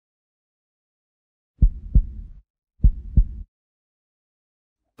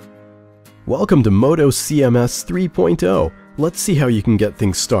Welcome to MotoCMS 3.0. Let's see how you can get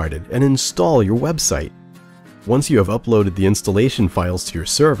things started and install your website. Once you have uploaded the installation files to your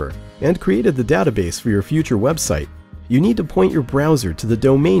server and created the database for your future website, you need to point your browser to the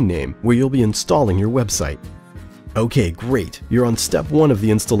domain name where you'll be installing your website. Okay, great. You're on step 1 of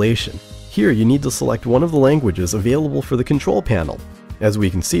the installation. Here you need to select one of the languages available for the control panel. As we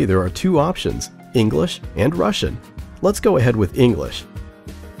can see, there are two options, English and Russian. Let's go ahead with English.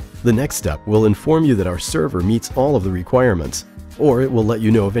 The next step will inform you that our server meets all of the requirements, or it will let you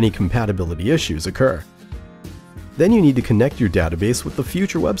know if any compatibility issues occur. Then you need to connect your database with the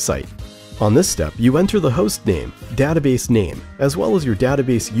future website. On this step, you enter the host name, database name, as well as your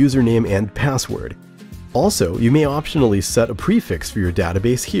database username and password. Also, you may optionally set a prefix for your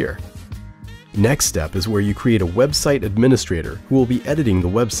database here. Next step is where you create a website administrator who will be editing the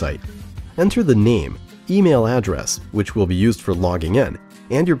website. Enter the name, email address, which will be used for logging in,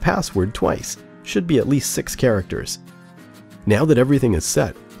 and your password twice. Should be at least 6 characters. Now that everything is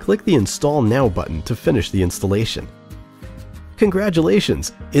set, click the Install Now button to finish the installation.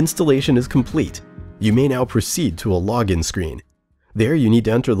 Congratulations! Installation is complete. You may now proceed to a login screen. There you need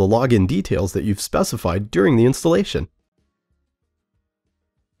to enter the login details that you've specified during the installation.